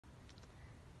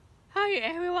Hi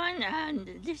everyone, and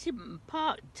this is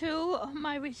part 2 of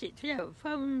my visit to the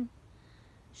phone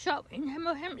shop in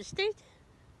Hemel Hempstead.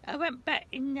 I went back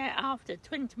in there after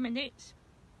 20 minutes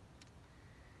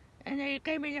and they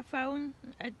gave me the phone.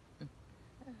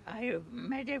 I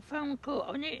made a phone call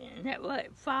on it and it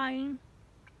worked fine.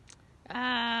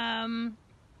 I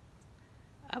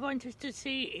wanted to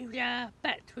see if the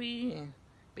battery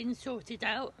been sorted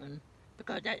out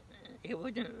because it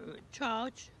wouldn't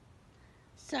charge.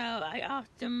 So I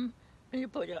asked them when you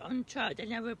put it on charge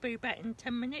and I will be back in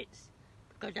 10 minutes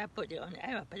because I put it on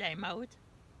airplane mode.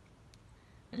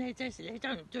 And they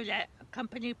don't do that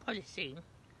company policy.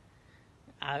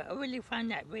 I really find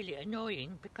that really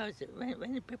annoying because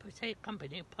when people say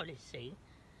company policy,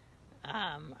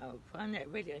 I find that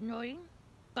really annoying.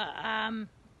 But I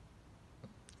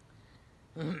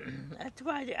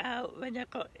tried it out when I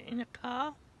got in the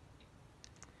car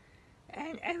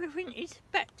and everything is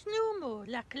back to normal,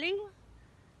 luckily.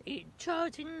 It's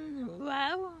charging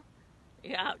well,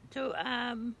 it's up to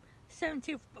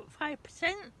 75%,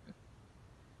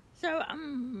 so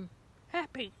I'm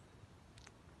happy.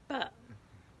 But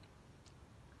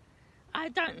I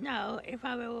don't know if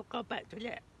I will go back to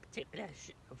that particular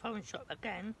phone shop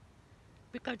again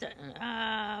because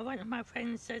one of my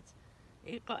friends said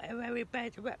it got a very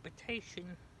bad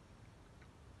reputation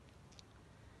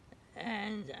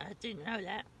and I didn't know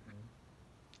that.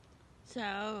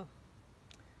 So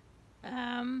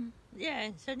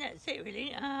yeah, so that's it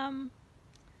really. And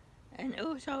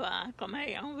also I got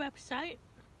my own website.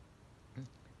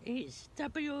 It's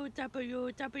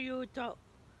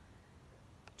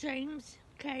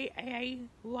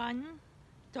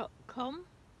www.jameskaa1.com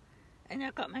and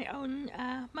I got my own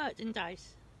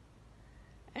merchandise.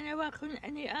 And I welcome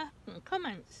any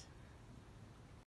comments.